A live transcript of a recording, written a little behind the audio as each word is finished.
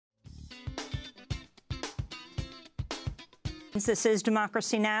This is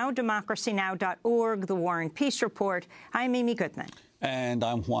Democracy Now!, democracynow.org, The War and Peace Report. I'm Amy Goodman. And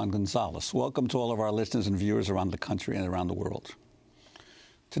I'm Juan Gonzalez. Welcome to all of our listeners and viewers around the country and around the world.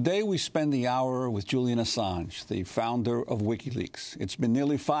 Today, we spend the hour with Julian Assange, the founder of WikiLeaks. It's been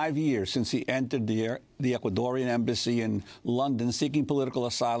nearly 5 years since he entered the Ecuadorian embassy in London seeking political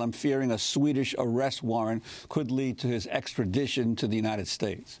asylum, fearing a Swedish arrest warrant could lead to his extradition to the United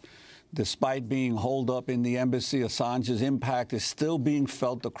States. Despite being holed up in the embassy, Assange's impact is still being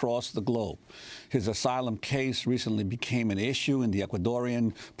felt across the globe. His asylum case recently became an issue in the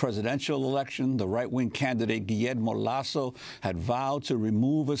Ecuadorian presidential election. The right-wing candidate Guillermo Lasso had vowed to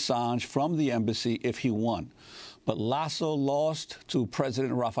remove Assange from the embassy if he won. But Lasso lost to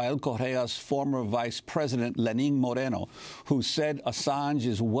President Rafael Correa's former vice president, Lenín Moreno, who said Assange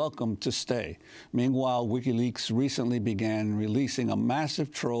is welcome to stay. Meanwhile, WikiLeaks recently began releasing a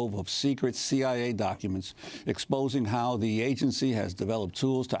massive trove of secret CIA documents exposing how the agency has developed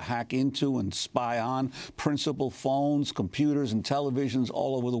tools to hack into and spy on principal phones, computers, and televisions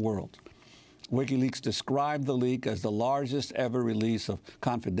all over the world. WikiLeaks described the leak as the largest ever release of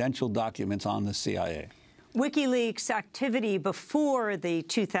confidential documents on the CIA. WikiLeaks' activity before the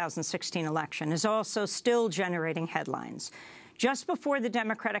 2016 election is also still generating headlines. Just before the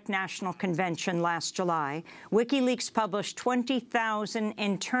Democratic National Convention last July, WikiLeaks published 20,000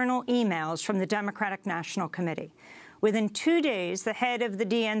 internal emails from the Democratic National Committee. Within 2 days, the head of the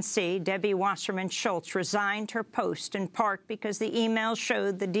DNC, Debbie Wasserman Schultz, resigned her post, in part because the emails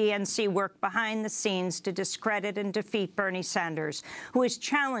showed the DNC worked behind the scenes to discredit and defeat Bernie Sanders, who is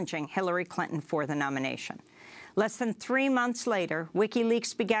challenging Hillary Clinton for the nomination. Less than 3 months later,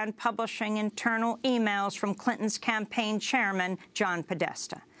 WikiLeaks began publishing internal emails from Clinton's campaign chairman, John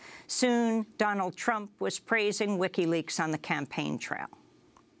Podesta. Soon, Donald Trump was praising WikiLeaks on the campaign trail.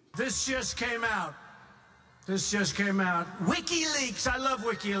 This just came out. WikiLeaks, I love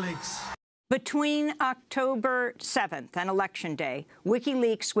WikiLeaks. Between October 7th and Election Day,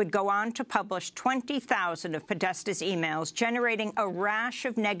 WikiLeaks would go on to publish 20,000 of Podesta's emails, generating a rash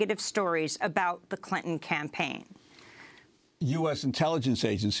of negative stories about the Clinton campaign. U.S. intelligence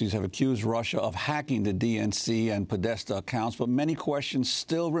agencies have accused Russia of hacking the DNC and Podesta accounts, but many questions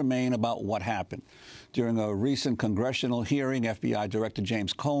still remain about what happened. During a recent congressional hearing, FBI Director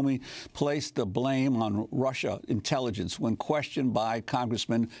James Comey placed the blame on Russia intelligence when questioned by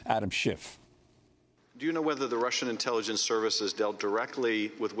Congressman Adam Schiff. Do you know whether the Russian intelligence services dealt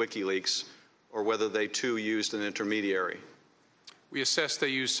directly with WikiLeaks or whether they, too, used an intermediary? We assessed they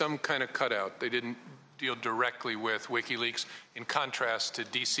used some kind of cutout. They didn't deal directly with WikiLeaks, in contrast to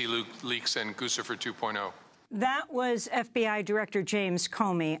DC Leaks and Guccifer 2.0. That was FBI Director James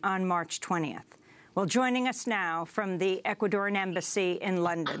Comey on March 20th. Well, joining us now from the Ecuadorian embassy in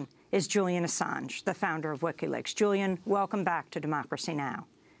London is Julian Assange, the founder of WikiLeaks. Julian, welcome back to Democracy Now!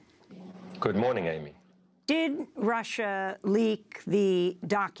 Good morning, Amy. Did Russia leak the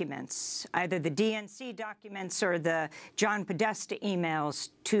documents, either the DNC documents or the John Podesta emails,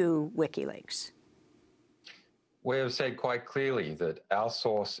 to WikiLeaks? We have said quite clearly that our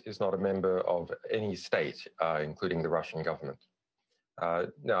source is not a member of any state, including the Russian government.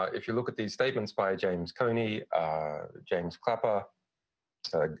 Now, if you look at these statements by James Comey, James Clapper,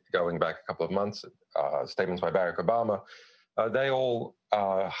 going back a couple of months, statements by Barack Obama, they all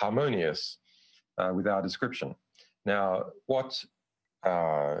are harmonious with our description. Now, what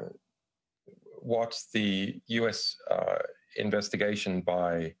the U.S. investigation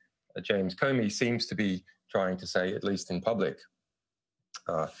by James Comey seems to be trying to say, at least in public,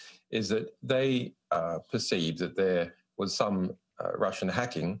 is that they perceived that there was some Russian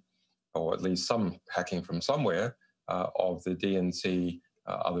hacking, or at least some hacking from somewhere, of the DNC,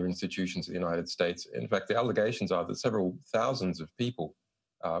 other institutions of the United States. In fact, the allegations are that several thousands of people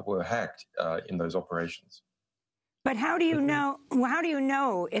were hacked in those operations. But how do you know? How do you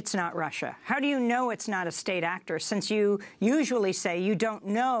know it's not Russia? How do you know it's not a state actor? Since you usually say you don't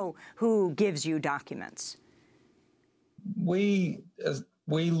know who gives you documents. We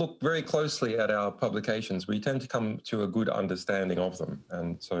look very closely at our publications. We tend to come to a good understanding of them,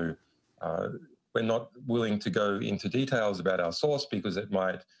 and so we're not willing to go into details about our source because it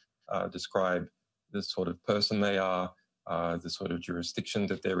might describe the sort of person they are, the sort of jurisdiction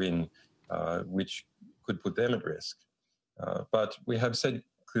that they're in, which could put them at risk. But we have said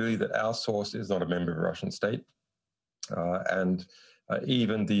clearly that our source is not a member of a Russian state, and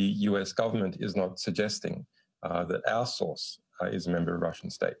even the US government is not suggesting that our source is a member of a Russian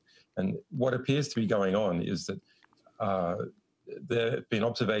state. And what appears to be going on is that there have been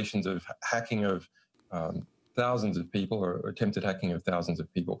observations of hacking of thousands of people, or attempted hacking of thousands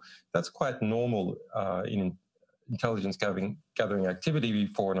of people. That's quite normal in intelligence gathering activity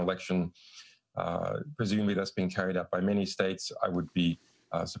before an election. Presumably that's being carried out by many states. I would be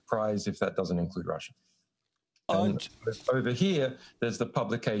surprised if that doesn't include Russia. And over here, there's the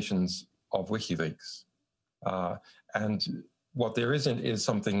publications of WikiLeaks. And what there isn't is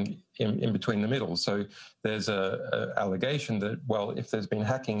something in between the middle. So there's a allegation that, well, if there's been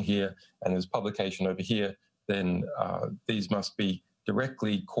hacking here and there's publication over here, then these must be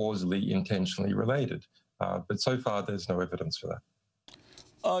directly, causally, intentionally related. But so far, there's no evidence for that.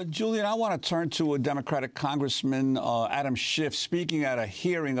 Julian, I want to turn to a Democratic Congressman, Adam Schiff, speaking at a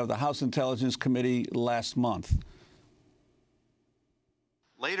hearing of the House Intelligence Committee last month.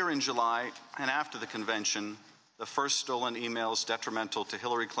 Later in July and after the convention, the first stolen emails detrimental to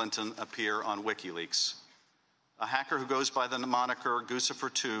Hillary Clinton appear on WikiLeaks. A hacker who goes by the moniker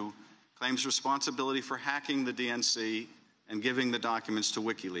Guccifer2 claims responsibility for hacking the DNC and giving the documents to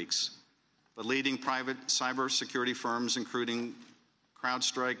WikiLeaks. But leading private cybersecurity firms, including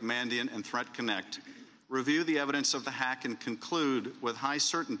CrowdStrike, Mandiant, and ThreatConnect, review the evidence of the hack and conclude with high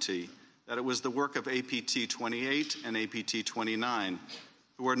certainty that it was the work of APT-28 and APT-29,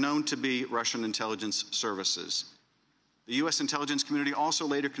 who are known to be Russian intelligence services. The U.S. intelligence community also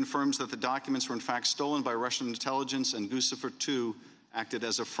later confirms that the documents were in fact stolen by Russian intelligence and Guccifer2 acted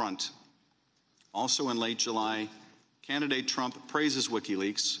as a front. Also in late July, candidate Trump praises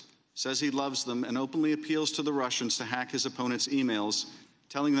WikiLeaks, says he loves them, and openly appeals to the Russians to hack his opponents' emails,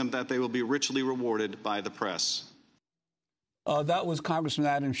 telling them that they will be richly rewarded by the press. That was Congressman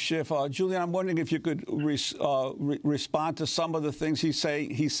Adam Schiff. Julian, I'm wondering if you could respond to some of the things he's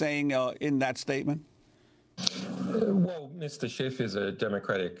saying in that statement. Well, Mr. Schiff is a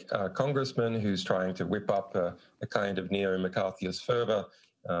Democratic congressman who's trying to whip up a kind of neo-McCarthyist fervor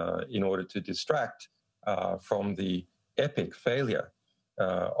in order to distract from the epic failure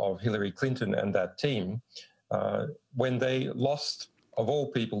of Hillary Clinton and that team when they lost, of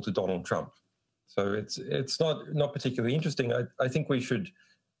all people, to Donald Trump. So it's not particularly interesting. I think we should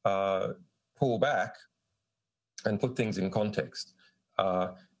pull back and put things in context.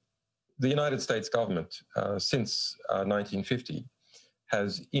 The United States government, since 1950,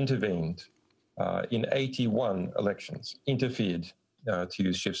 has intervened in 81 elections, interfered, to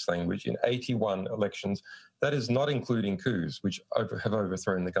use Schiff's language, in 81 elections. That is not including coups, which have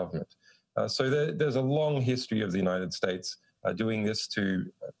overthrown the government. So there's a long history of the United States doing this to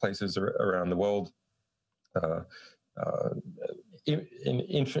places around the world in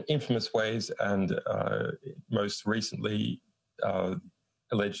infamous ways, and most recently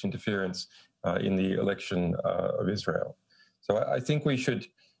alleged interference in the election of Israel. So I think we should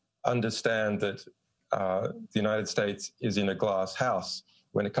understand that the United States is in a glass house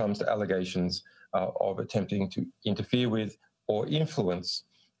when it comes to allegations of attempting to interfere with or influence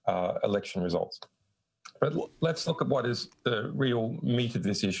election results. But let's look at what is the real meat of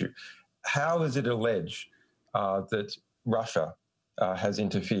this issue. How does it allege that Russia has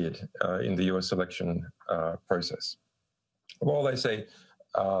interfered in the US election process? Well, they say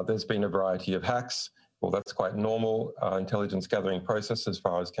there's been a variety of hacks. Well, that's quite normal intelligence gathering process as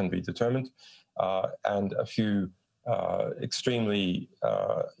far as can be determined, and a few extremely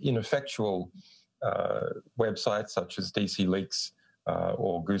ineffectual websites such as DC Leaks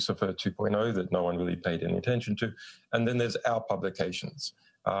or Guccifer 2.0 that no one really paid any attention to. And then there's our publications,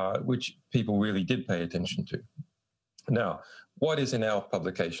 which people really did pay attention to. Now, what is in our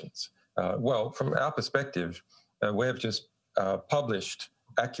publications? Well, from our perspective, we have just published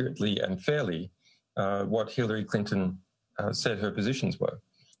accurately and fairly what Hillary Clinton said her positions were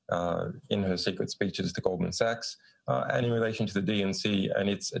in her secret speeches to Goldman Sachs and in relation to the DNC and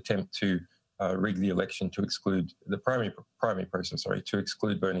its attempt to rig the election to exclude the primary process, to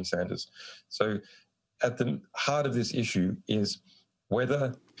exclude Bernie Sanders. So at the heart of this issue is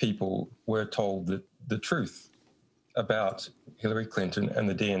whether people were told the truth about Hillary Clinton and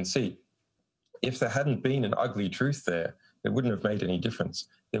the DNC. If there hadn't been an ugly truth there, it wouldn't have made any difference.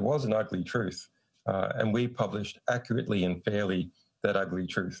 There was an ugly truth, and we published accurately and fairly that ugly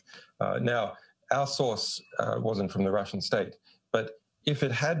truth. Now, our source wasn't from the Russian state, but if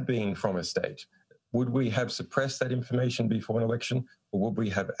it had been from a state, would we have suppressed that information before an election, or would we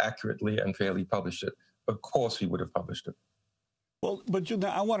have accurately and fairly published it? Of course we would have published it. Well, but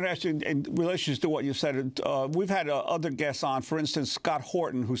Julian, I wanted to ask you, in relation to what you said, we've had other guests on, for instance, Scott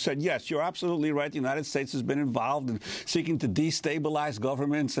Horton, who said, yes, you're absolutely right. The United States has been involved in seeking to destabilize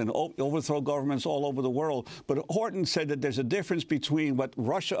governments and overthrow governments all over the world. But Horton said that there's a difference between what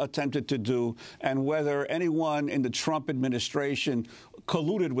Russia attempted to do and whether anyone in the Trump administration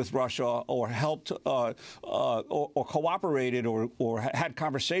colluded with Russia or helped or cooperated or had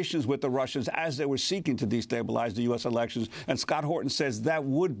conversations with the Russians as they were seeking to destabilize the U.S. elections. And Scott Horton says that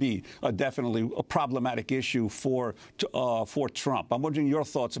would be definitely a problematic issue for Trump. I'm wondering your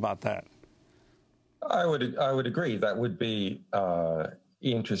thoughts about that. I would agree. That would be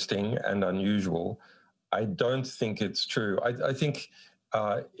interesting and unusual. I don't think it's true. I think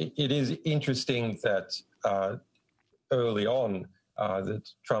it is interesting that early on that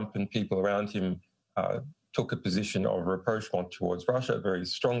Trump and people around him took a position of rapprochement towards Russia, a very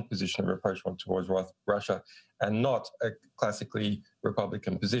strong position of rapprochement towards Russia, and not a classically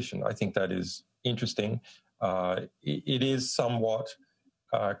Republican position. I think that is interesting. It is somewhat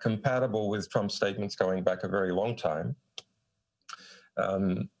compatible with Trump's statements going back a very long time.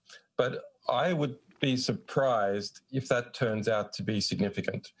 But I would be surprised if that turns out to be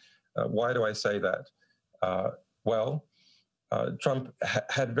significant. Why do I say that? Trump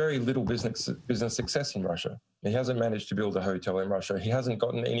had very little business success in Russia. He hasn't managed to build a hotel in Russia. He hasn't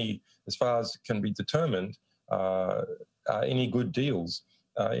gotten any, as far as can be determined, any good deals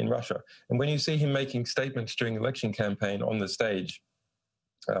in Russia. And when you see him making statements during the election campaign on the stage,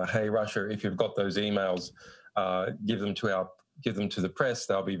 hey, Russia, if you've got those emails, give them to the press.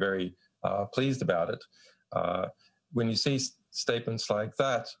 They'll be very pleased about it. When you see statements like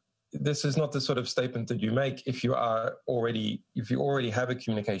that, this is not the sort of statement that you make if you already have a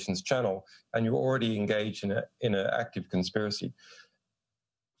communications channel and you're already engaged in an active conspiracy.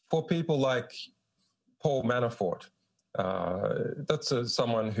 For people like Paul Manafort, that's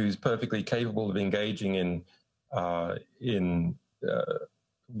someone who's perfectly capable of engaging in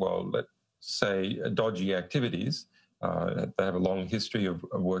let's say, dodgy activities. They have a long history of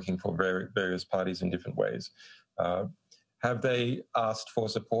working for various parties in different ways. Have they asked for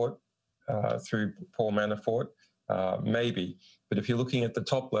support through Paul Manafort? Maybe. But if you're looking at the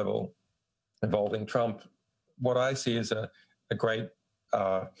top level involving Trump, what I see is a great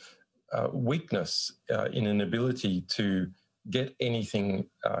weakness in an ability to get anything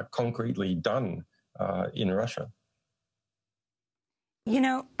concretely done in Russia. You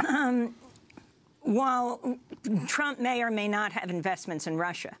know, while Trump may or may not have investments in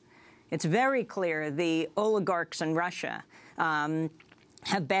Russia, it's very clear the oligarchs in Russia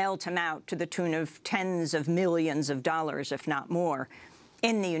have bailed him out to the tune of tens of millions of dollars, if not more,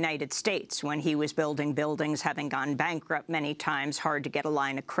 in the United States when he was building buildings, having gone bankrupt many times, hard to get a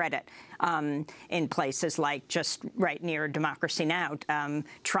line of credit in places like just right near Democracy Now!,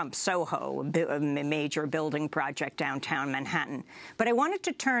 Trump Soho, a major building project downtown Manhattan. But I wanted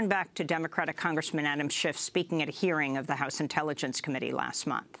to turn back to Democratic Congressman Adam Schiff speaking at a hearing of the House Intelligence Committee last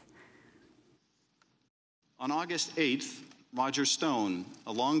month. On August 8th, Roger Stone,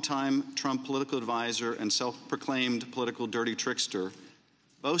 a longtime Trump political advisor and self-proclaimed political dirty trickster,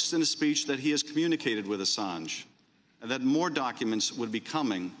 boasts in a speech that he has communicated with Assange and that more documents would be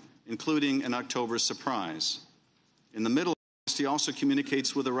coming, including an October surprise. In the middle of August, he also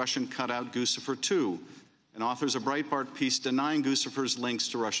communicates with a Russian cutout, Guccifer II, and authors a Breitbart piece denying Guccifer's links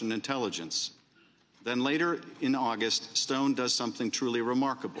to Russian intelligence. Then later in August, Stone does something truly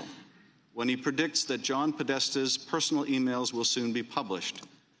remarkable when he predicts that John Podesta's personal emails will soon be published.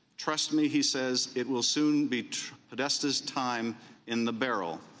 Trust me, he says, it will soon be Podesta's time in the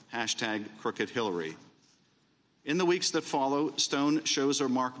barrel, #Crooked Hillary. In the weeks that follow, Stone shows a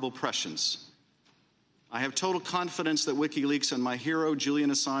remarkable prescience. I have total confidence that WikiLeaks and my hero,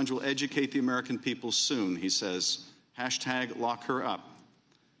 Julian Assange, will educate the American people soon, he says, #lock her up.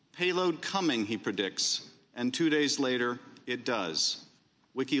 Payload coming, he predicts, and 2 days later, it does.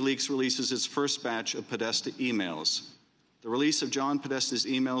 WikiLeaks releases its first batch of Podesta emails. The release of John Podesta's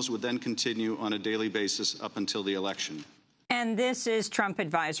emails would then continue on a daily basis up until the election. And this is Trump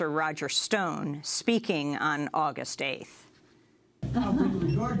advisor Roger Stone speaking on August 8th. With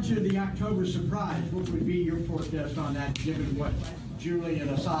regard to the October surprise, what would be your forecast on that, given what Julian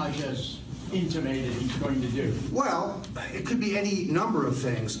Assange has intimated he's going to do? Well, it could be any number of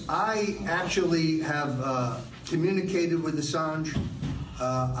things. I actually have communicated with Assange.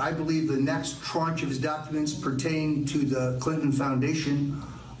 I believe the next tranche of his documents pertain to the Clinton Foundation,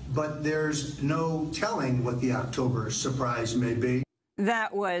 but there's no telling what the October surprise may be.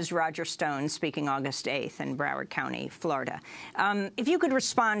 That was Roger Stone speaking August 8th in Broward County, Florida. If you could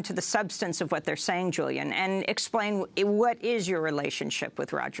respond to the substance of what they're saying, Julian, and explain what is your relationship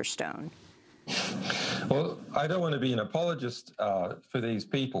with Roger Stone? Well, I don't want to be an apologist for these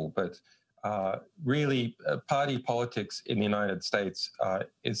people, but really, party politics in the United States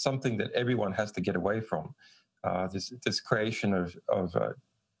is something that everyone has to get away from. This creation of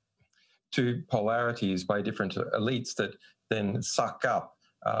two polarities by different elites that then suck up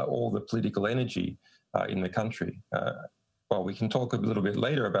all the political energy in the country. Well, we can talk a little bit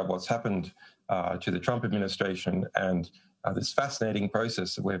later about what's happened to the Trump administration and this fascinating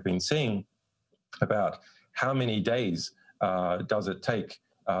process that we've been seeing about how many days does it take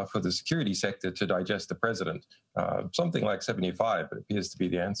for the security sector to digest the president. Something like 75 appears to be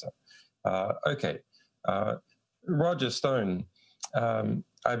the answer. Okay. Roger Stone,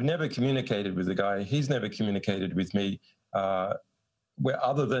 I've never communicated with the guy. He's never communicated with me,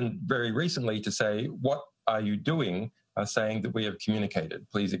 other than very recently to say, what are you doing, saying that we have communicated?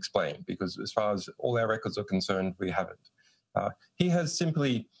 Please explain, because as far as all our records are concerned, we haven't. He has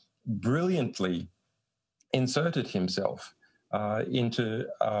simply brilliantly inserted himself into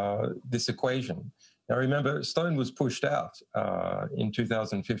this equation. Now, remember, Stone was pushed out in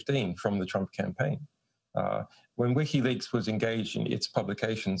 2015 from the Trump campaign. When WikiLeaks was engaged in its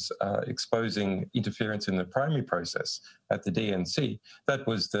publications exposing interference in the primary process at the DNC, that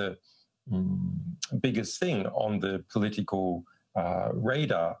was the biggest thing on the political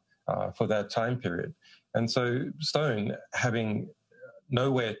radar for that time period. And so Stone, having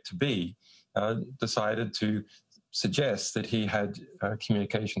nowhere to be, decided to suggest that he had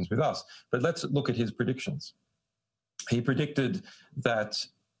communications with us. But let's look at his predictions. He predicted that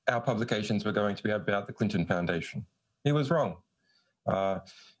our publications were going to be about the Clinton Foundation. He was wrong.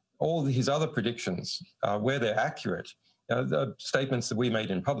 All his other predictions, where they're accurate, are statements that we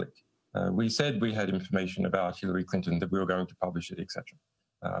made in public. We said we had information about Hillary Clinton, that we were going to publish it, etc.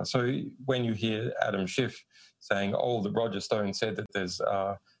 So when you hear Adam Schiff saying, oh, that Roger Stone said that there's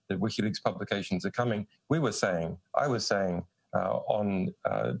that WikiLeaks publications are coming, I was saying on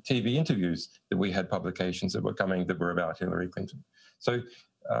TV interviews that we had publications that were coming that were about Hillary Clinton. So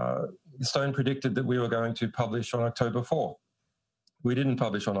Stone predicted that we were going to publish on October 4. We didn't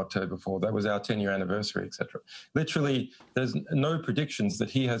publish on October 4. That was our 10-year anniversary, etc. Literally, there's no predictions that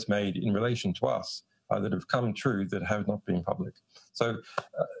he has made in relation to us that have come true that have not been public. So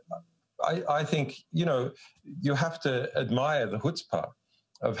I think, you have to admire the chutzpah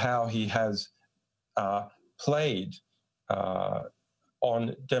of how he has played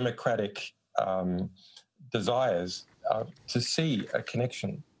on democratic desires to see a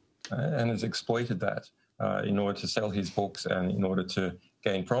connection and has exploited that in order to sell his books and in order to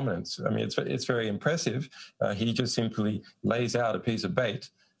gain prominence. I mean, it's very impressive. He just simply lays out a piece of bait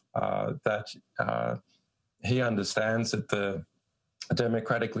that he understands that the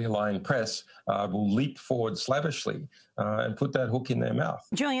democratically aligned press will leap forward slavishly and put that hook in their mouth.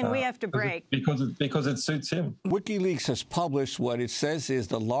 Julian, we have to break. Because it suits him. WikiLeaks has published what it says is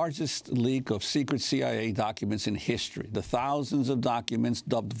the largest leak of secret CIA documents in history. The thousands of documents,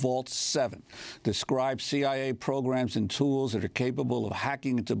 dubbed Vault 7, describe CIA programs and tools that are capable of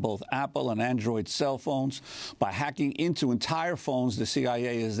hacking into both Apple and Android cell phones. By hacking into entire phones, the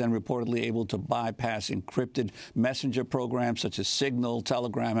CIA is then reportedly able to bypass encrypted messenger programs such as Signal,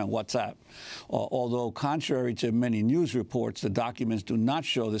 Telegram, and WhatsApp. Although contrary to many news reports, the documents do not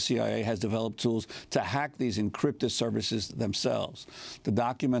show the CIA has developed tools to hack these encrypted services themselves. The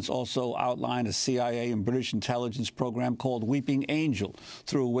documents also outline a CIA and British intelligence program called Weeping Angel,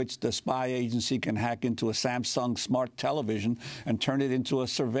 through which the spy agency can hack into a Samsung smart television and turn it into a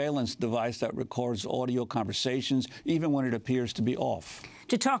surveillance device that records audio conversations, even when it appears to be off.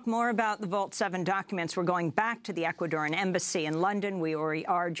 To talk more about the Vault 7 documents, we're going back to the Ecuadorian embassy in London. We already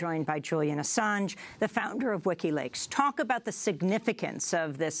are joined by Julian Assange, the founder of WikiLeaks. Talk about the significance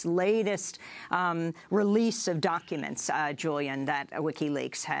of this latest release of documents, Julian, that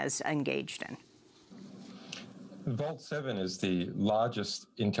WikiLeaks has engaged in. Vault 7 is the largest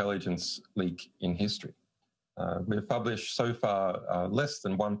intelligence leak in history. We've published so far less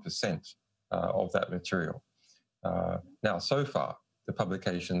than 1% of that material. Now, so far, the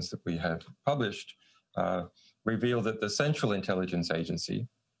publications that we have published reveal that the Central Intelligence Agency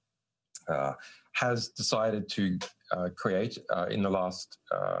has decided to create, in the last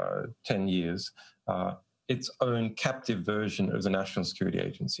 10 years, its own captive version of the National Security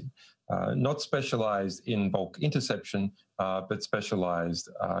Agency, not specialized in bulk interception, but specialized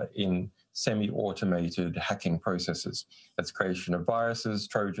in semi-automated hacking processes. That's creation of viruses,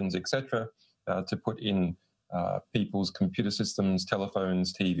 Trojans, etc., to put in people's computer systems,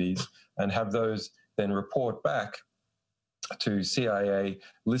 telephones, TVs, and have those then report back to CIA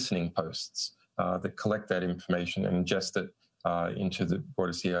listening posts that collect that information and ingest it into the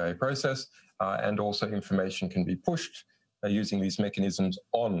broader CIA process. And also information can be pushed using these mechanisms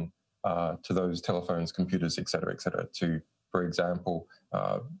on to those telephones, computers, et cetera, to, for example,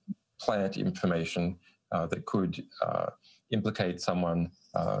 plant information that could implicate someone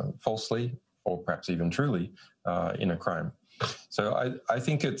falsely or perhaps even truly in a crime. So I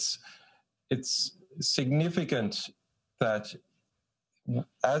think it's significant that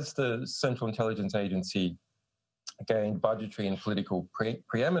as the Central Intelligence Agency gained budgetary and political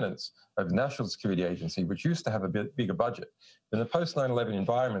preeminence over the National Security Agency, which used to have a bit bigger budget. In the post 9/11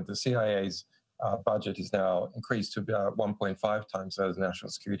 environment, the CIA's budget is now increased to about 1.5 times that of the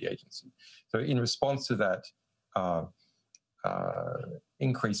National Security Agency. So in response to that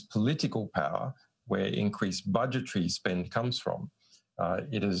increased political power, where increased budgetary spend comes from,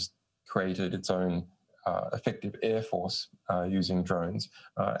 it has created its own effective air force using drones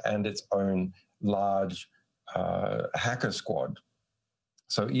and its own large hacker squad.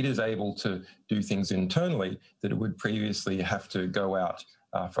 So it is able to do things internally that it would previously have to go out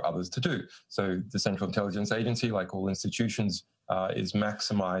for others to do. So the Central Intelligence Agency, like all institutions, is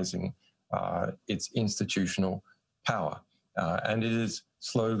maximizing its institutional power. And it is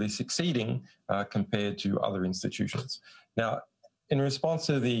slowly succeeding compared to other institutions. Now, in response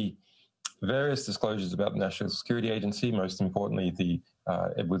to the various disclosures about the National Security Agency, most importantly, the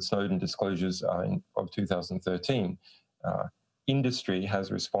Edward Snowden disclosures of 2013, industry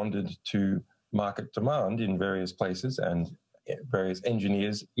has responded to market demand in various places, and various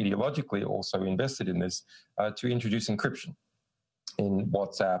engineers ideologically also invested in this to introduce encryption in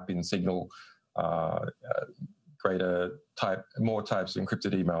WhatsApp, in Signal, more types of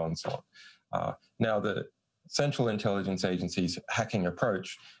encrypted email, and so on. Now, the Central Intelligence Agency's hacking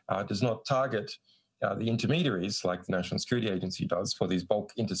approach does not target the intermediaries like the National Security Agency does for these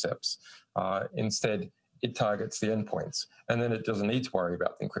bulk intercepts. Instead, it targets the endpoints, and then it doesn't need to worry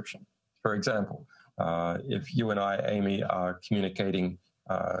about the encryption. For example, if you and I, Amy, are communicating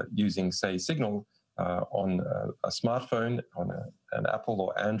using, say, Signal on a smartphone, on an Apple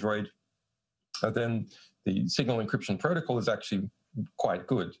or Android, then the Signal encryption protocol is actually quite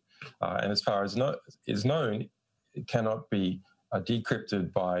good. And as far as is known, it cannot be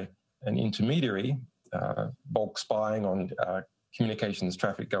decrypted by an intermediary, bulk spying on communications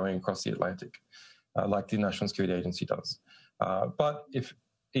traffic going across the Atlantic, like the National Security Agency does. But if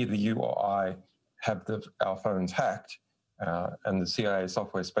either you or I have our phones hacked, and the CIA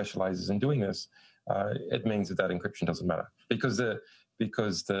software specializes in doing this, it means that encryption doesn't matter, because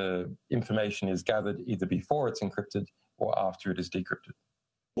the information is gathered either before it's encrypted or after it is decrypted.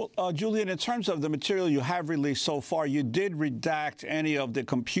 Well, Julian, in terms of the material you have released so far, you did redact any of the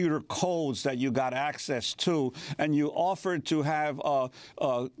computer codes that you got access to, and you offered to have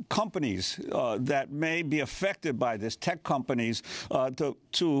companies that may be affected by this, tech companies,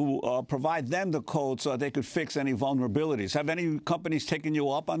 to provide them the code so they could fix any vulnerabilities. Have any companies taken you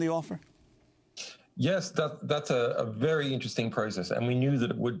up on the offer? Yes, that's a very interesting process, and we knew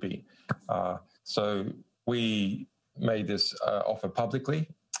that it would be. So we made this offer publicly.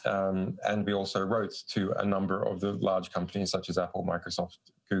 And we also wrote to a number of the large companies such as Apple, Microsoft,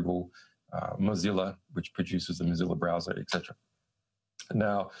 Google, Mozilla, which produces the Mozilla browser, etc.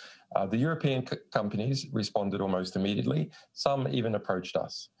 Now, the European companies responded almost immediately. Some even approached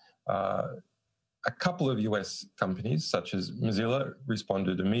us. A couple of US companies, such as Mozilla,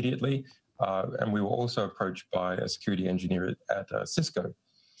 responded immediately, and we were also approached by a security engineer at Cisco.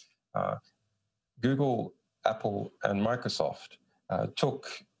 Google, Apple, and Microsoft took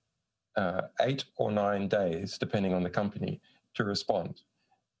 8 or 9 days, depending on the company, to respond.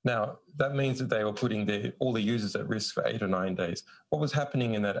 Now, that means that they were putting all the users at risk for 8 or 9 days. What was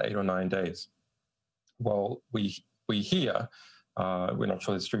happening in that 8 or 9 days? Well, we hear, we're not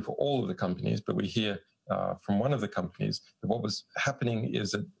sure it's true for all of the companies, but we hear from one of the companies that what was happening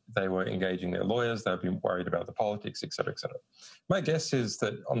is that they were engaging their lawyers, they've been worried about the politics, et cetera, et cetera. My guess is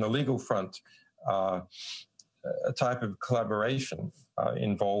that on the legal front, a type of collaboration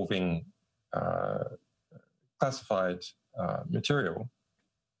involving classified material,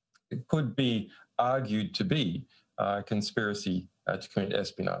 it could be argued to be conspiracy to commit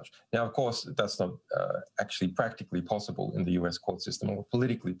espionage. Now, of course, that's not actually practically possible in the US court system, or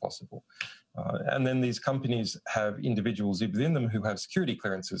politically possible. And then these companies have individuals within them who have security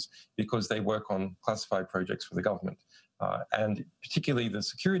clearances because they work on classified projects for the government. And particularly the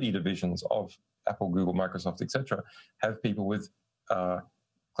security divisions of Apple, Google, Microsoft, etc., have people with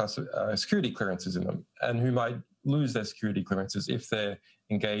security clearances in them, and who might lose their security clearances if they're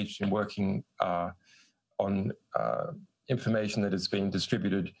engaged in working on information that is being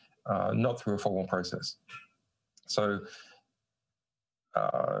distributed not through a formal process. So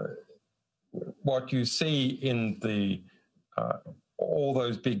what you see in all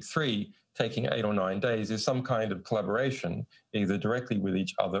those big three taking 8 or 9 days is some kind of collaboration, either directly with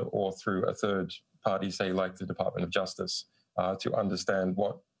each other or through a third party, say like the Department of Justice, to understand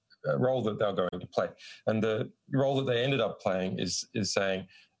what role that they're going to play. And the role that they ended up playing is saying,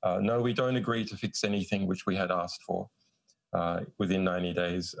 no, we don't agree to fix anything which we had asked for within 90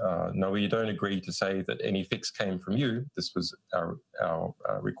 days. No, we don't agree to say that any fix came from you. This was our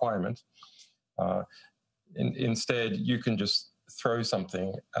requirement. Instead, you can just throw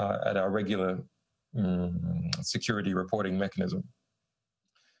something at our regular security reporting mechanism.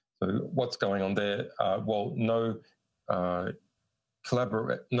 So what's going on there? Well, no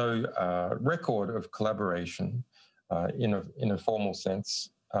record of collaboration in a formal sense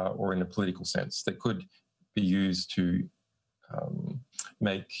or in a political sense that could be used to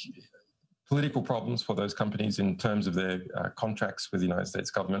make political problems for those companies in terms of their contracts with the United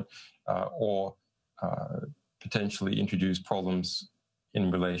States government or potentially introduce problems in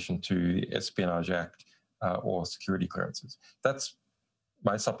relation to the Espionage Act or security clearances. That's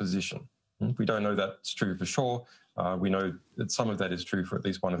my supposition. We don't know that's true for sure. We know that some of that is true for at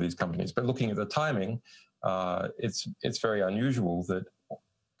least one of these companies. But looking at the timing, it's very unusual that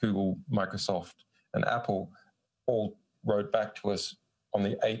Google, Microsoft, and Apple all wrote back to us on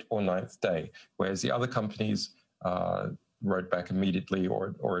the 8th or 9th day, whereas the other companies wrote back immediately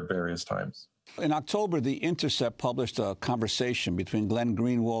or at various times. In October, The Intercept published a conversation between Glenn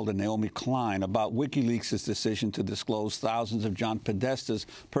Greenwald and Naomi Klein about WikiLeaks' decision to disclose thousands of John Podesta's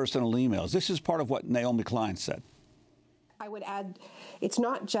personal emails. This is part of what Naomi Klein said. I would add, it's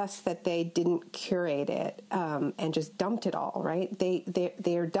not just that they didn't curate it and just dumped it all, right?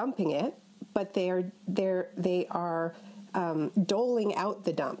 They are dumping it, but they are doling out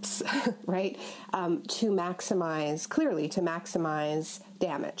the dumps, right, to maximize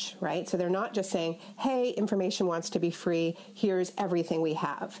damage, right? So they're not just saying, hey, information wants to be free, here's everything we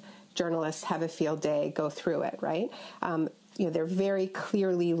have. Journalists have a field day, go through it, right? They're very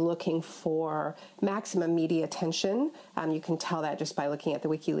clearly looking for maximum media attention. You can tell that just by looking at the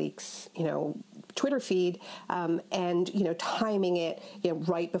WikiLeaks, Twitter feed, and, timing it,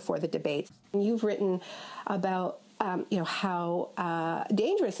 right before the debates. You've written about how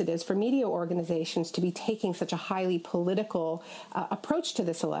dangerous it is for media organizations to be taking such a highly political approach to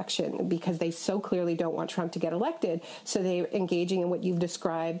this election because they so clearly don't want Trump to get elected. So they're engaging in what you've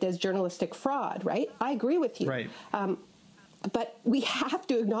described as journalistic fraud, right? I agree with you. Right. But we have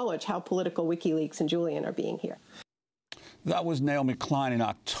to acknowledge how political WikiLeaks and Julian are being here. That was Naomi Klein in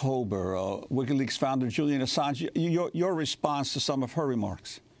October. WikiLeaks founder Julian Assange, your response to some of her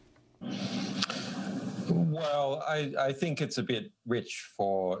remarks? Well, I think it's a bit rich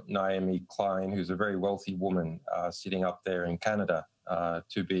for Naomi Klein, who's a very wealthy woman sitting up there in Canada,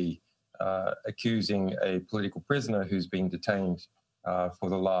 to be accusing a political prisoner who's been detained for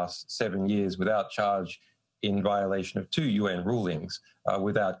the last 7 years without charge in violation of 2 UN rulings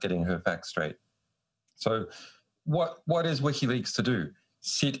without getting her facts straight. So what is WikiLeaks to do?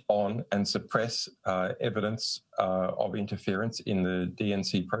 Sit on and suppress evidence of interference in the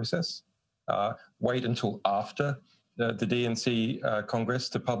DNC process? Wait until after the DNC Congress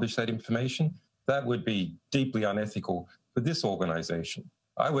to publish that information? That would be deeply unethical for this organization.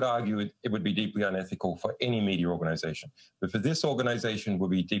 I would argue it would be deeply unethical for any media organization, but for this organization it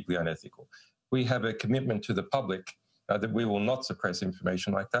would be deeply unethical. We have a commitment to the public that we will not suppress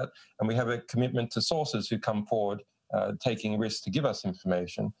information like that, and we have a commitment to sources who come forward taking risks to give us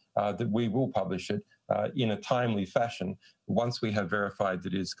information that we will publish it in a timely fashion once we have verified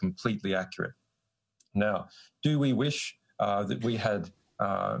that it is completely accurate. Now, do we wish that we had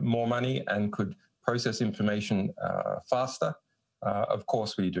more money and could process information faster? Of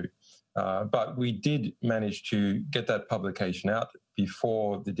course we do. But we did manage to get that publication out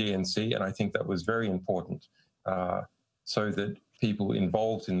before the DNC, and I think that was very important so that people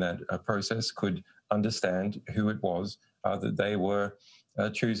involved in that process could understand who it was that they were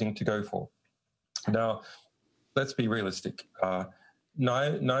choosing to go for. Now, let's be realistic.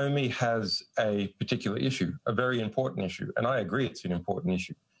 Naomi has a particular issue, a very important issue, and I agree it's an important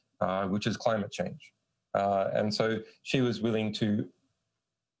issue, which is climate change. And so she was willing to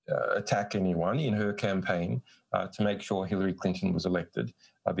attack anyone in her campaign to make sure Hillary Clinton was elected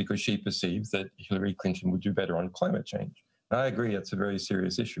because she perceived that Hillary Clinton would do better on climate change. And I agree it's a very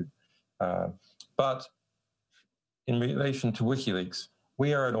serious issue. But in relation to WikiLeaks,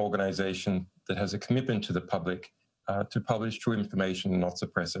 we are an organization that has a commitment to the public to publish true information and not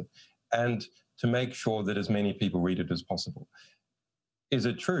suppress it, and to make sure that as many people read it as possible. Is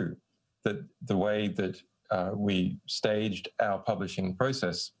it true that the way that we staged our publishing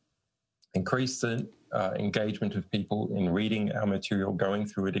process increased the engagement of people in reading our material, going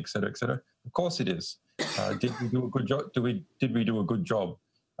through it, et cetera, et cetera? Of course it is. Did we do a good job? Did we do a good job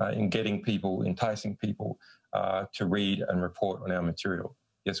in getting people, enticing people to read and report on our material?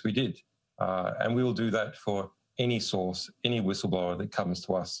 yes, we did. And we will do that for any source, any whistleblower that comes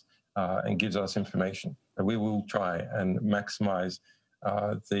to us and gives us information. And we will try and maximize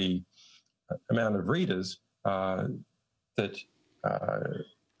the amount of readers that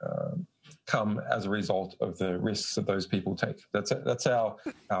come as a result of the risks that those people take. That's our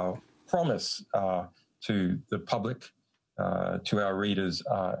promise to the public, to our readers,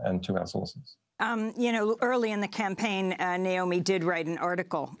 and to our sources. You know, early in the campaign, Naomi did write an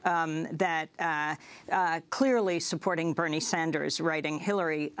article that clearly supporting Bernie Sanders, writing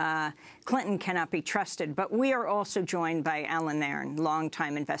Hillary Clinton cannot be trusted. But we are also joined by Alan Nairn,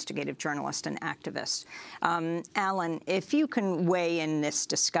 longtime investigative journalist and activist. Alan, if you can weigh in this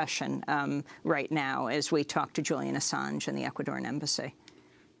discussion right now as we talk to Julian Assange and the Ecuadorian embassy.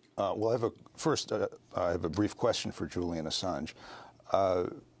 Well, I have a brief question for Julian Assange.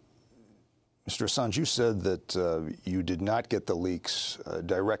 Mr. Assange, you said that you did not get the leaks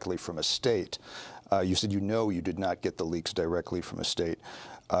directly from a state. You said you did not get the leaks directly from a state.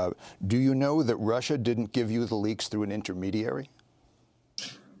 Do you know that Russia didn't give you the leaks through an intermediary?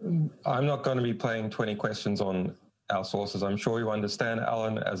 I'm not going to be playing 20 questions on our sources. I'm sure you understand,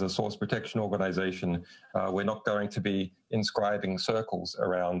 Alan, as a source protection organization, we're not going to be inscribing circles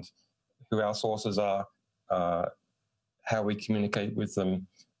around who our sources are, how we communicate with them,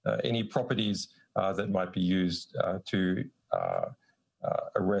 any properties that might be used to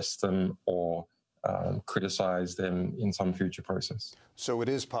arrest them or criticize them in some future process. So it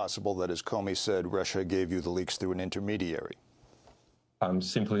is possible that, as Comey said, Russia gave you the leaks through an intermediary? I'm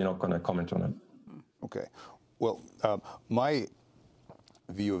simply not going to comment on it. Okay. Well, my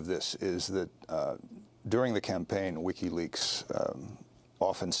view of this is that during the campaign, WikiLeaks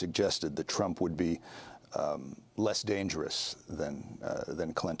often suggested that Trump would be less dangerous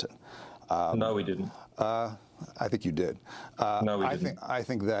than Clinton. No, we didn't. I think you did. No, we didn't. I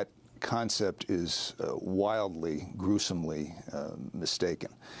think that concept is wildly, gruesomely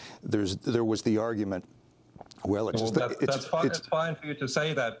mistaken. There was the argument. Well, that's fine for you to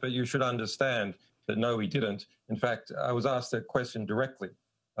say that, but you should understand that no, we didn't. In fact, I was asked a question directly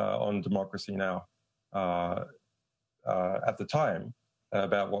on Democracy Now! At the time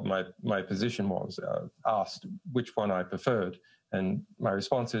about what my position was, asked which one I preferred. And my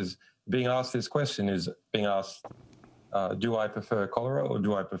response is, being asked this question is being asked, do I prefer cholera or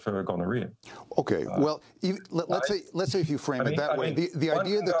do I prefer gonorrhea? Okay, well, let's say if you frame it that way, the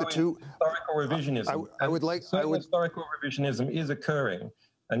idea that the two... Historical revisionism. Historical revisionism is occurring,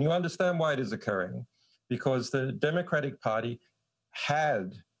 and you understand why it is occurring, because the Democratic Party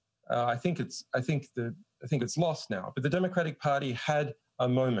had, I think it's lost now, but the Democratic Party had a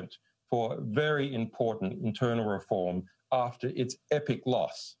moment for very important internal reform after its epic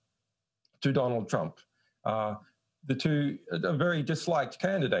loss to Donald Trump. The two, a very disliked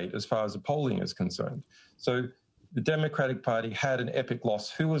candidate as far as the polling is concerned. So the Democratic Party had an epic loss.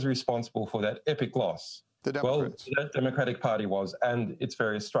 Who was responsible for that epic loss? The Democrats. Well, the Democratic Party was, and its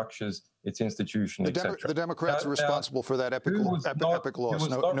various structures, its institutions, etc. The Democrats are responsible for that epic loss,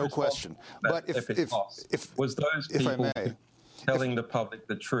 no question. But if was those people telling the public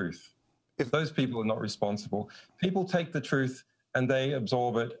the truth? If those people are not responsible, people take the truth and they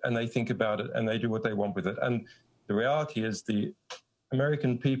absorb it and they think about it and they do what they want with it. And the reality is the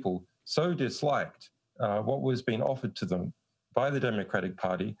American people so disliked what was being offered to them by the Democratic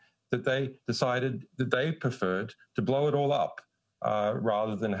Party that they decided that they preferred to blow it all up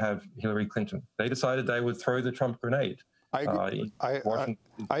rather than have Hillary Clinton. They decided they would throw the Trump grenade. I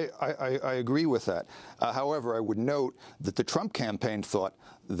agree with that. However, I would note that the Trump campaign thought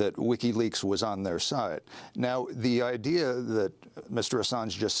that WikiLeaks was on their side. Now, the idea that Mr.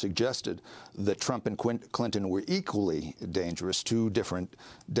 Assange just suggested that Trump and Clinton were equally dangerous, two different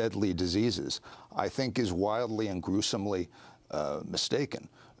deadly diseases, I think is wildly and gruesomely mistaken.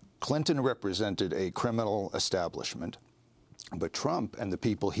 Clinton represented a criminal establishment, but Trump and the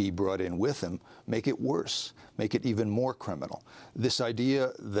people he brought in with him make it worse, make it even more criminal. This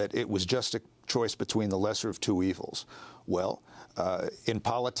idea that it was just a choice between the lesser of two evils. Well, in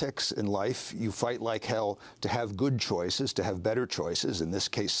politics, in life, you fight like hell to have good choices, to have better choices. In this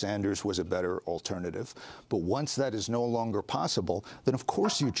case, Sanders was a better alternative. But once that is no longer possible, then of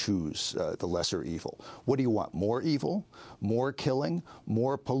course you choose the lesser evil. What do you want? More evil? More killing?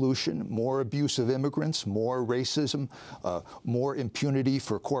 More pollution? More abuse of immigrants? More racism? More impunity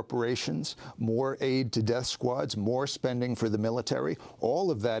for corporations? More aid to death squads? More spending for the military? All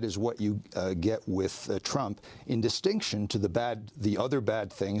of that is what you get with Trump, in distinction to the other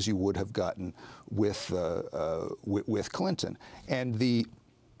bad things you would have gotten with Clinton. And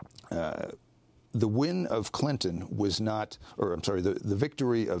the win of Clinton was not, or I'm sorry, the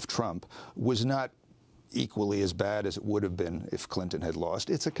victory of Trump was not equally as bad as it would have been if Clinton had lost.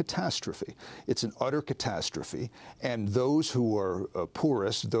 It's a catastrophe. It's an utter catastrophe. And those who are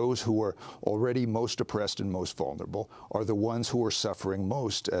poorest, those who are already most oppressed and most vulnerable, are the ones who are suffering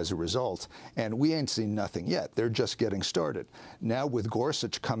most as a result. And we ain't seen nothing yet. They're just getting started. Now with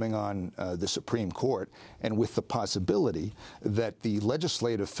Gorsuch coming on the Supreme Court, and with the possibility that the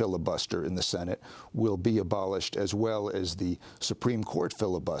legislative filibuster in the Senate will be abolished, as well as the Supreme Court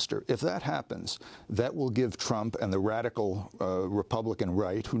filibuster, if that happens, that will give Trump and the radical Republican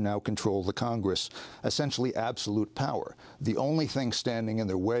right, who now control the Congress, essentially absolute power. The only thing standing in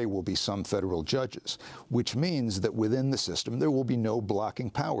their way will be some federal judges, which means that within the system there will be no blocking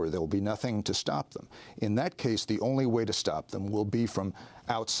power. There will be nothing to stop them. In that case, the only way to stop them will be from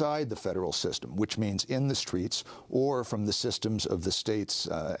outside the federal system, which means in the streets, or from the systems of the states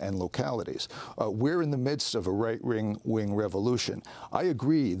and localities. We're in the midst of a right-wing revolution. I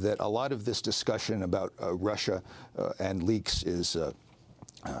agree that a lot of this discussion about Russia and leaks is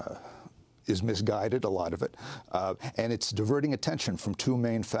misguided, a lot of it, and it's diverting attention from two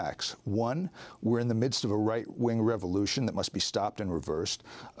main facts. One, we're in the midst of a right-wing revolution that must be stopped and reversed.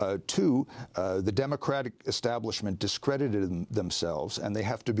 Two, the Democratic establishment discredited themselves, and they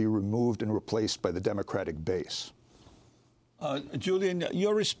have to be removed and replaced by the Democratic base. Julian,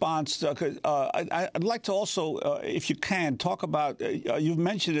 your response, I'd like to also, if you can, talk about, you've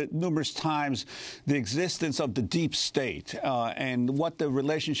mentioned it numerous times, the existence of the deep state and what the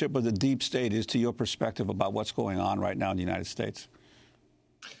relationship of the deep state is to your perspective about what's going on right now in the United States.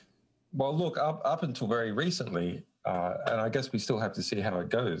 Well, look, up until very recently, and I guess we still have to see how it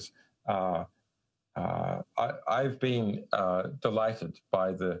goes, I've been delighted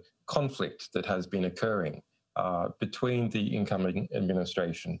by the conflict that has been occurring between the incoming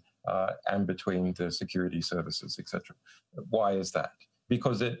administration and between the security services, etc. Why is that?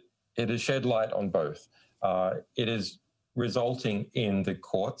 Because it has shed light on both. It is resulting in the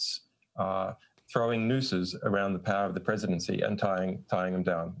courts throwing nooses around the power of the presidency and tying them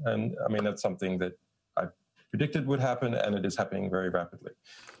down. And I mean, that's something that I predicted would happen, and it is happening very rapidly.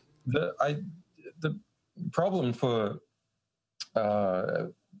 The problem for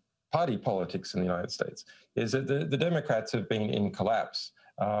party politics in the United States is that the Democrats have been in collapse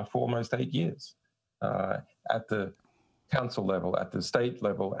for almost 8 years at the council level, at the state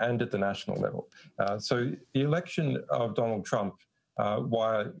level, and at the national level. So the election of Donald Trump,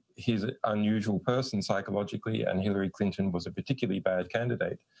 while he's an unusual person psychologically and Hillary Clinton was a particularly bad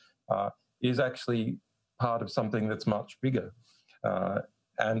candidate, is actually part of something that's much bigger.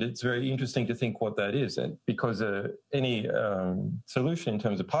 And it's very interesting to think what that is, and because any solution in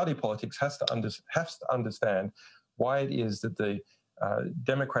terms of party politics has to understand why it is that the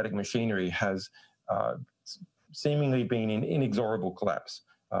democratic machinery has seemingly been in inexorable collapse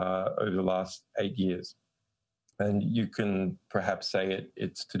over the last 8 years. And you can perhaps say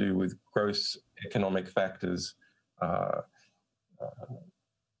it's to do with gross economic factors,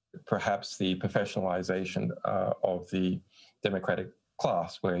 perhaps the professionalization of the democratic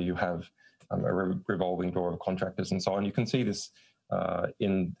class, where you have a revolving door of contractors and so on. You can see this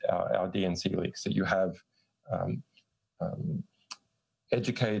in our DNC leaks, that you have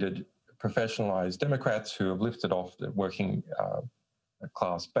educated, professionalized Democrats who have lifted off the working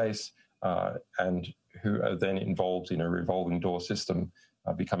class base and who are then involved in a revolving door system,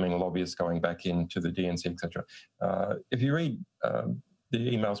 becoming lobbyists, going back into the DNC, etc. If you read the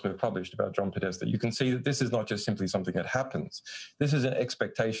emails we've published about John Podesta, you can see that this is not just simply something that happens. This is an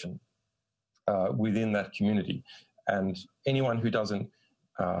expectation within that community. And anyone who doesn't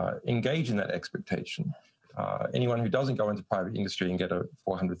engage in that expectation, anyone who doesn't go into private industry and get a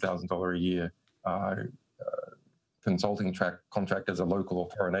 $400,000 a year consulting contract as a local or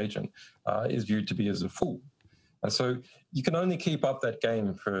foreign agent, is viewed to be as a fool. So you can only keep up that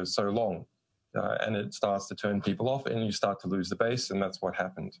game for so long. And it starts to turn people off, and you start to lose the base, and that's what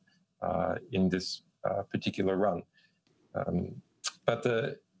happened in this particular run. But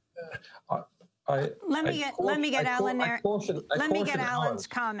let me get Alan there. Let me get Alan's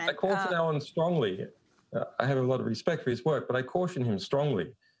comment. I caution Alan strongly. I have a lot of respect for his work, but I caution him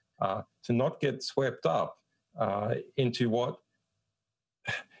strongly to not get swept up into what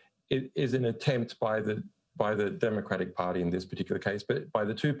is an attempt by the Democratic Party in this particular case, but by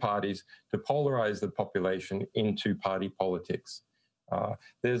the two parties to polarize the population into party politics.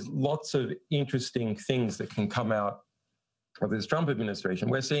 There's lots of interesting things that can come out of this Trump administration.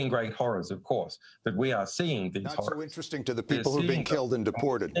 We're seeing great horrors, of course, but we are seeing these horrors. Not so interesting to the people who've been killed and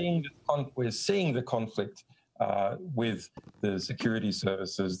deported. We're seeing the conflict with the security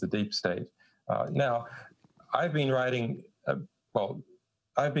services, the deep state. Now, I've been writing,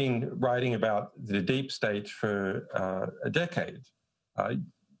 I've been writing about the deep state for a decade,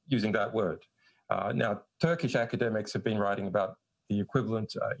 using that word. Now, Turkish academics have been writing about the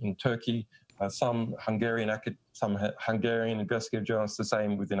equivalent in Turkey. Some Hungarian investigative journalists the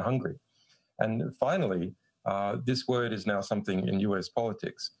same within Hungary. And finally, this word is now something in US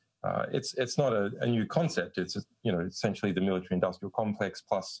politics. It's not a new concept. It's essentially the military-industrial complex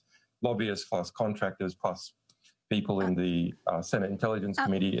plus lobbyists plus contractors plus people in the Senate Intelligence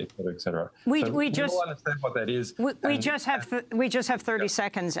Committee, et cetera, et cetera. We all understand what that is. We just have 30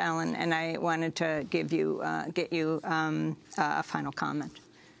 seconds, Alan, and I wanted to get you a final comment.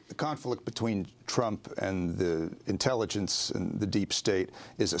 The conflict between Trump and the intelligence and the deep state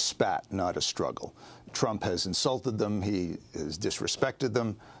is a spat, not a struggle. Trump has insulted them, he has disrespected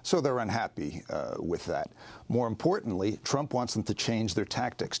them, so they're unhappy with that. More importantly, Trump wants them to change their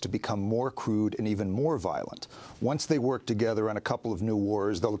tactics, to become more crude and even more violent. Once they work together on a couple of new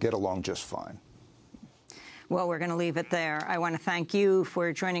wars, they'll get along just fine. Well, we're going to leave it there. I want to thank you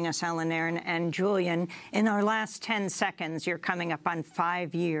for joining us, Alan Aaron and Julian. In our last 10 seconds, you're coming up on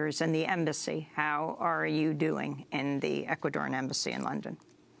 5 years in the embassy. How are you doing in the Ecuadorian embassy in London?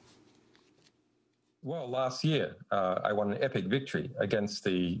 Well, last year, I won an epic victory against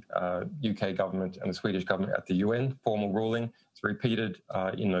the UK government and the Swedish government at the UN. Formal ruling. It's repeated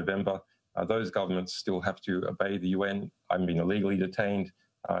in November. Those governments still have to obey the UN. I'm being illegally detained,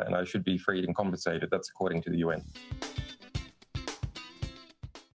 and I should be freed and compensated. That's according to the UN.